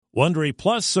Wondery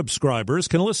Plus subscribers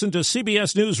can listen to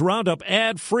CBS News Roundup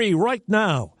ad-free right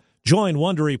now. Join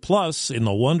Wondery Plus in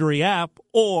the Wondery app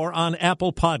or on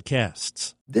Apple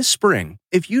Podcasts. This spring,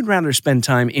 if you'd rather spend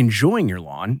time enjoying your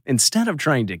lawn instead of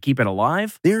trying to keep it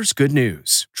alive, there's good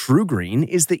news. True Green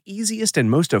is the easiest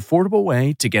and most affordable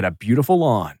way to get a beautiful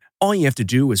lawn. All you have to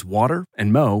do is water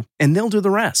and mow, and they'll do the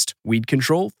rest. Weed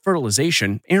control,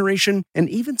 fertilization, aeration, and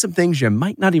even some things you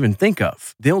might not even think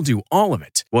of. They'll do all of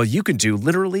it, while you can do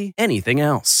literally anything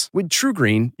else. With True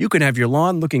Green, you can have your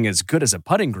lawn looking as good as a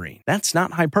putting green. That's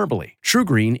not hyperbole. True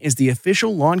Green is the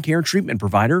official lawn care treatment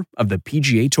provider of the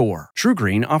PGA Tour. True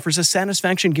Green offers a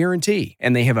satisfaction guarantee,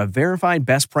 and they have a verified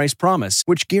best price promise,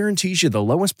 which guarantees you the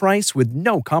lowest price with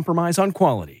no compromise on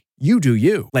quality. You do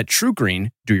you. Let True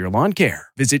Green do your lawn care.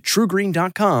 Visit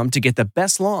TrueGreen.com to get the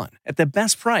best lawn at the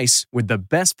best price with the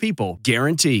best people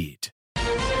guaranteed.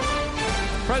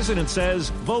 President says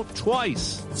vote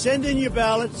twice. Send in your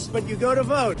ballots, but you go to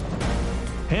vote.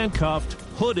 Handcuffed,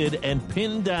 hooded, and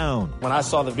pinned down. When I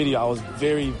saw the video, I was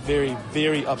very, very,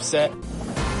 very upset.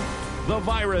 The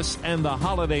virus and the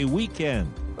holiday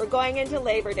weekend. We're going into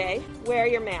Labor Day. Wear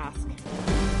your mask.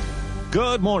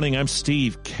 Good morning, I'm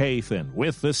Steve Kathan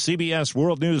with the CBS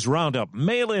World News Roundup.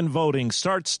 Mail-in voting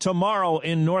starts tomorrow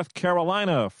in North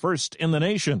Carolina, first in the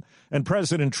nation. And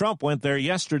President Trump went there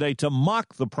yesterday to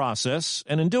mock the process,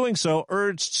 and in doing so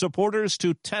urged supporters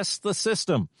to test the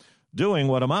system, doing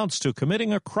what amounts to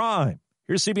committing a crime.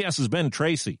 Here's CBS's Ben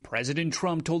Tracy. President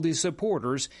Trump told his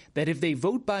supporters that if they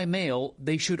vote by mail,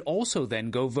 they should also then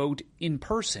go vote in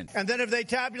person. And then if they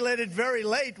tabulated very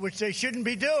late, which they shouldn't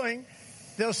be doing,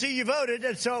 they'll see you voted,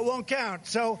 and so it won't count.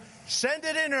 So send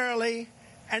it in early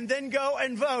and then go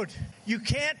and vote. You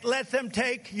can't let them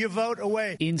take your vote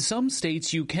away. In some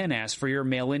states, you can ask for your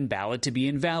mail-in ballot to be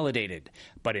invalidated,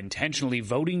 but intentionally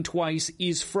voting twice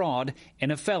is fraud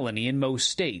and a felony in most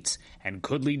states and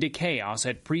could lead to chaos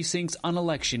at precincts on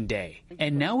Election Day.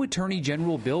 And now Attorney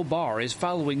General Bill Barr is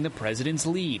following the president's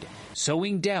lead,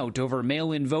 sowing doubt over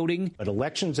mail-in voting. But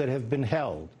elections that have been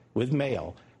held with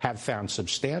mail have found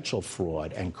substantial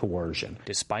fraud and coercion.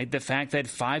 Despite the fact that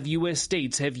 5 U.S.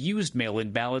 states have used mail-in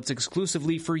ballots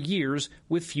exclusively for years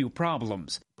with few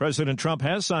problems. President Trump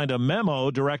has signed a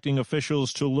memo directing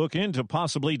officials to look into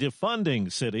possibly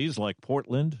defunding cities like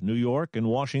Portland, New York, and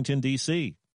Washington,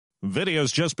 D.C.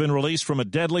 Video's just been released from a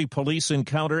deadly police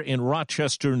encounter in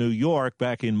Rochester, New York,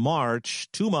 back in March,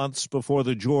 2 months before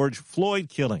the George Floyd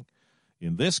killing.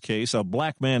 In this case, a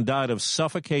black man died of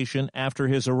suffocation after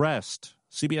his arrest.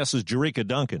 CBS's Jerika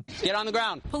Duncan. Get on the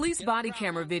ground. Police body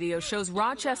camera video shows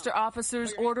Rochester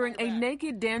officers ordering a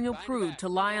naked Daniel Prude to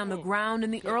lie on the ground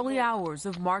in the early hours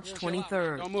of March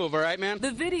 23rd. Don't move, all right, man?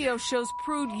 The video shows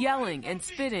Prude yelling and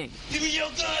spitting. Give me your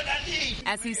gun, I need.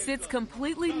 As he sits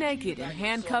completely naked and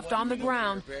handcuffed on the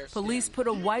ground, police put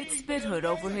a white spit hood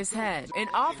over his head. An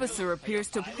officer appears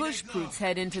to push Prude's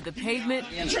head into the pavement.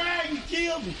 Trying to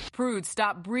kill me. Prude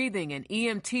stopped breathing and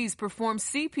EMTs performed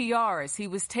CPR as he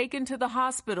was taken to the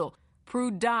hospital.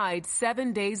 Prude died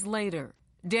 7 days later.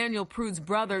 Daniel Prude's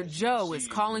brother, Joe, is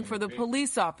calling for the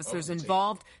police officers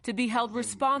involved to be held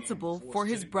responsible for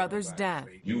his brother's death.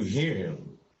 You hear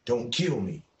him, don't kill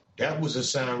me. That was a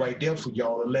sign right there for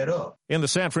y'all to let up. In the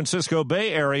San Francisco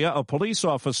Bay Area, a police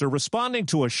officer responding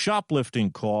to a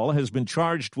shoplifting call has been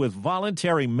charged with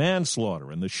voluntary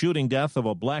manslaughter in the shooting death of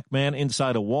a black man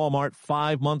inside a Walmart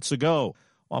 5 months ago.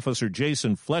 Officer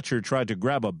Jason Fletcher tried to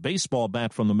grab a baseball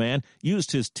bat from the man,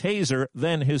 used his taser,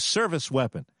 then his service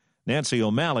weapon. Nancy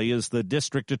O'Malley is the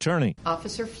district attorney.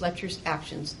 Officer Fletcher's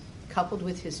actions, coupled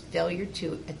with his failure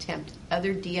to attempt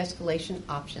other de-escalation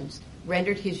options,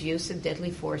 rendered his use of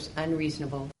deadly force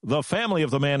unreasonable. The family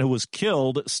of the man who was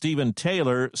killed, Stephen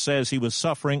Taylor, says he was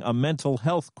suffering a mental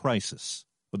health crisis.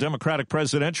 The Democratic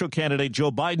presidential candidate Joe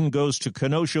Biden goes to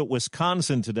Kenosha,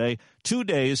 Wisconsin today, 2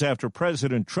 days after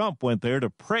President Trump went there to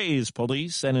praise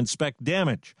police and inspect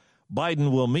damage. Biden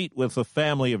will meet with the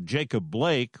family of Jacob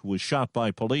Blake, who was shot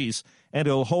by police, and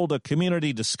he'll hold a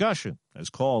community discussion as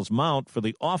calls mount for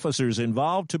the officers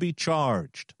involved to be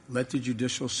charged. Let the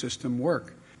judicial system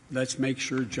work. Let's make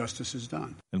sure justice is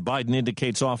done. And Biden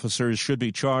indicates officers should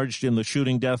be charged in the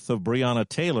shooting death of Breonna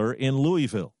Taylor in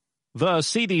Louisville. The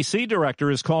CDC director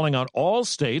is calling on all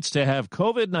states to have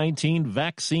COVID-19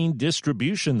 vaccine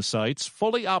distribution sites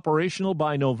fully operational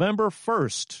by November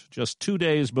 1st, just 2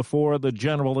 days before the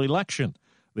general election.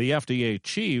 The FDA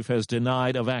chief has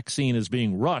denied a vaccine is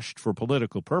being rushed for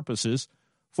political purposes.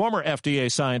 Former FDA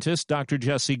scientist Dr.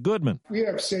 Jesse Goodman. We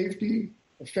have safety,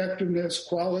 effectiveness,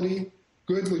 quality,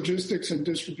 good logistics and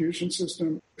distribution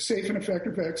system. A safe and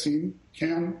effective vaccine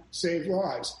can save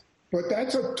lives. But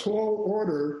that's a tall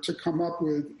order to come up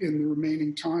with in the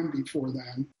remaining time before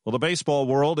then. Well, the baseball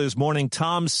world is mourning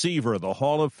Tom Seaver, the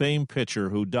Hall of Fame pitcher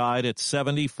who died at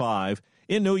 75.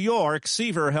 In New York,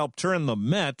 Seaver helped turn the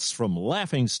Mets from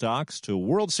laughingstocks to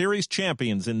World Series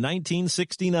champions in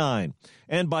 1969.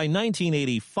 And by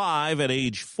 1985, at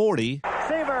age 40,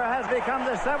 Seaver has become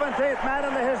the 17th man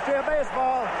in the history of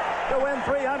baseball to win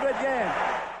 300 games.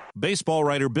 Baseball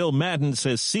writer Bill Madden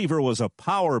says Seaver was a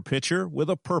power pitcher with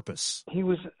a purpose. He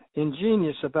was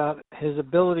ingenious about his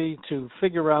ability to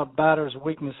figure out batters'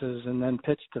 weaknesses and then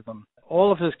pitch to them.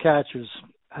 All of his catchers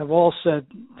have all said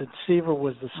that Seaver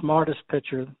was the smartest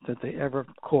pitcher that they ever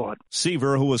caught.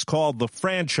 Seaver, who was called the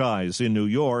franchise in New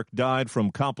York, died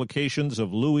from complications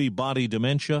of Lewy body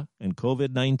dementia and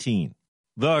COVID-19.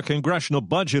 The Congressional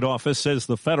Budget Office says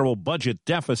the federal budget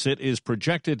deficit is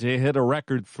projected to hit a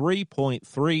record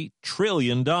 $3.3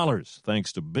 trillion,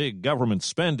 thanks to big government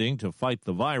spending to fight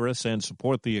the virus and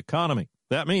support the economy.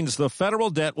 That means the federal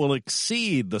debt will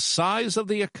exceed the size of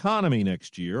the economy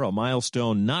next year, a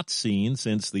milestone not seen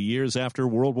since the years after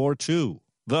World War II.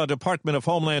 The Department of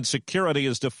Homeland Security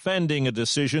is defending a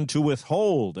decision to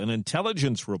withhold an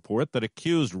intelligence report that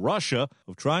accused Russia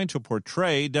of trying to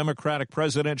portray Democratic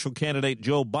presidential candidate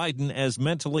Joe Biden as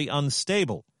mentally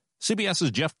unstable. CBS's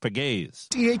Jeff Pegues.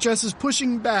 DHS is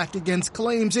pushing back against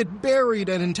claims it buried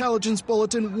an intelligence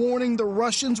bulletin warning the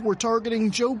Russians were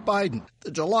targeting Joe Biden. The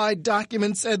July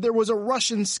document said there was a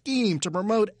Russian scheme to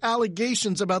promote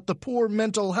allegations about the poor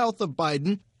mental health of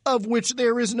Biden, of which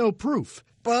there is no proof.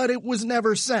 But it was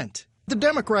never sent. The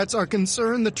Democrats are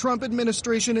concerned the Trump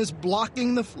administration is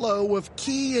blocking the flow of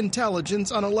key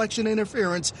intelligence on election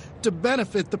interference to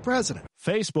benefit the president.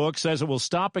 Facebook says it will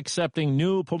stop accepting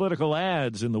new political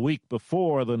ads in the week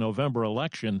before the November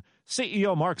election.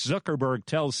 CEO Mark Zuckerberg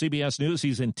tells CBS News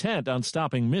he's intent on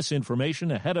stopping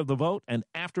misinformation ahead of the vote and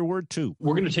afterward, too.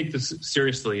 We're going to take this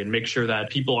seriously and make sure that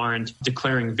people aren't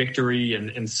declaring victory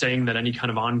and saying that any kind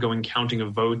of ongoing counting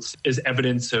of votes is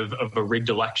evidence of a rigged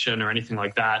election or anything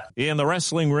like that. In the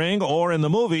wrestling ring or in the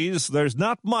movies, there's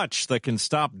not much that can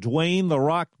stop Dwayne "The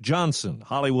Rock" Johnson,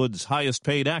 Hollywood's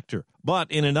highest-paid actor.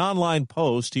 But in an online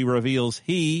post, he reveals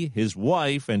he, his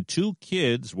wife, and 2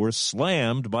 kids were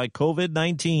slammed by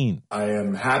COVID-19. I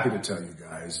am happy to tell you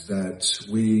guys that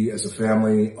we as a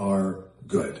family are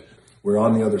good. We're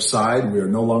on the other side. We are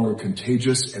no longer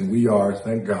contagious, and we are,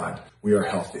 thank God, we are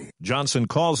healthy. Johnson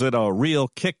calls it a real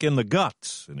kick in the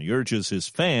gut, and he urges his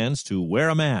fans to wear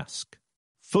a mask.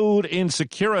 Food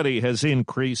insecurity has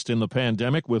increased in the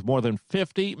pandemic, with more than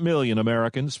 50 million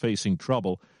Americans facing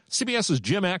trouble. CBS's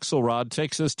Jim Axelrod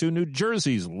takes us to New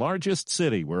Jersey's largest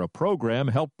city, where a program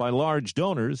helped by large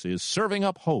donors is serving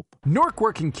up hope. Newark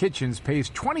Working Kitchens pays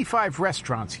 25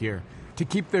 restaurants here to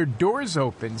keep their doors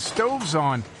open, stoves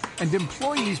on, and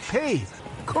employees paid,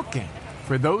 cooking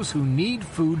for those who need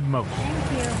food most.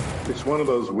 Thank you. It's one of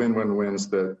those win-win-wins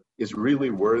that is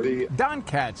really worthy. Don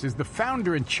Katz is the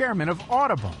founder and chairman of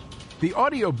Audible, the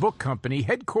audiobook company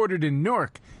headquartered in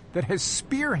Newark that has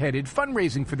spearheaded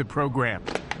fundraising for the program,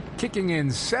 kicking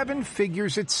in 7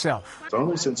 figures itself. It's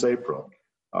only since April,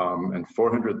 and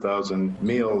 400,000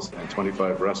 meals and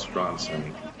 25 restaurants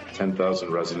and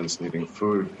 10,000 residents needing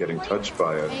food getting touched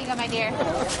by it. There you go, my dear.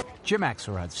 Jim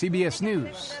Axelrod, CBS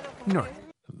News, Newark.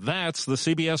 That's the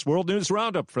CBS World News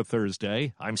Roundup for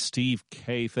Thursday. I'm Steve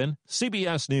Kathan,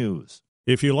 CBS News.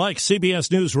 If you like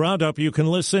CBS News Roundup, you can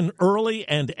listen early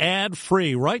and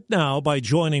ad-free right now by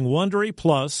joining Wondery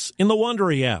Plus in the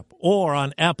Wondery app or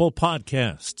on Apple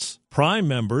Podcasts. Prime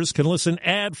members can listen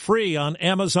ad-free on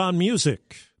Amazon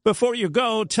Music. Before you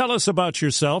go, tell us about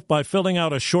yourself by filling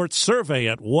out a short survey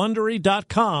at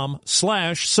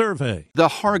Wondery.com/survey. The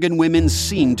Hargan women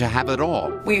seemed to have it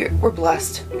all. We were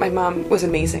blessed. My mom was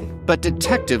amazing. But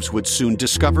detectives would soon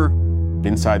discover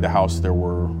inside the house there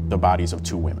were the bodies of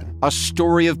 2 women. A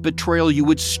story of betrayal you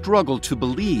would struggle to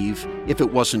believe if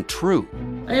it wasn't true.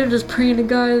 I am just praying to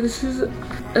God, this is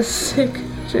a sick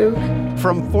joke.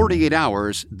 From 48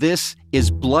 Hours, this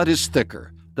is Blood is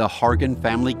Thicker, the Hargan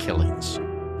Family Killings.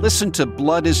 Listen to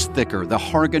Blood is Thicker, the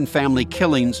Hargan Family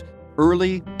Killings,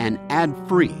 early and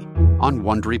ad-free on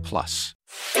Wondery Plus.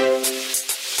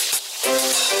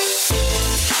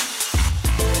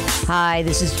 Hi,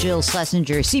 this is Jill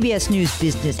Schlesinger, CBS News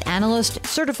business analyst,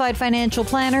 certified financial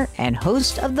planner, and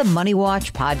host of the Money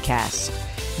Watch podcast.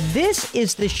 This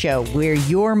is the show where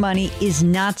your money is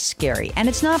not scary and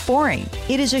it's not boring.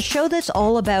 It is a show that's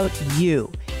all about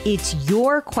you. It's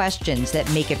your questions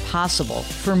that make it possible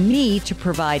for me to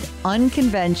provide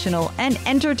unconventional and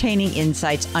entertaining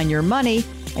insights on your money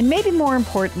and maybe more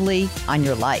importantly, on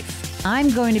your life.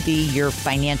 I'm going to be your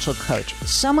financial coach,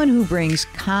 someone who brings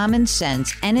common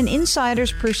sense and an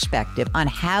insider's perspective on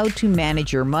how to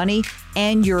manage your money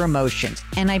and your emotions.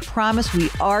 And I promise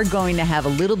we are going to have a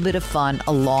little bit of fun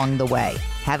along the way.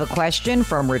 Have a question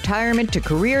from retirement to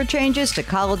career changes to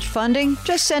college funding?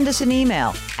 Just send us an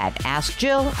email at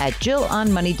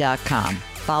askjill@jillonmoney.com.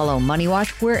 Follow Money Watch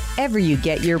wherever you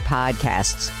get your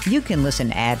podcasts. You can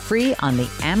listen ad-free on the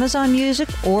Amazon Music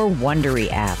or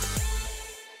Wondery app.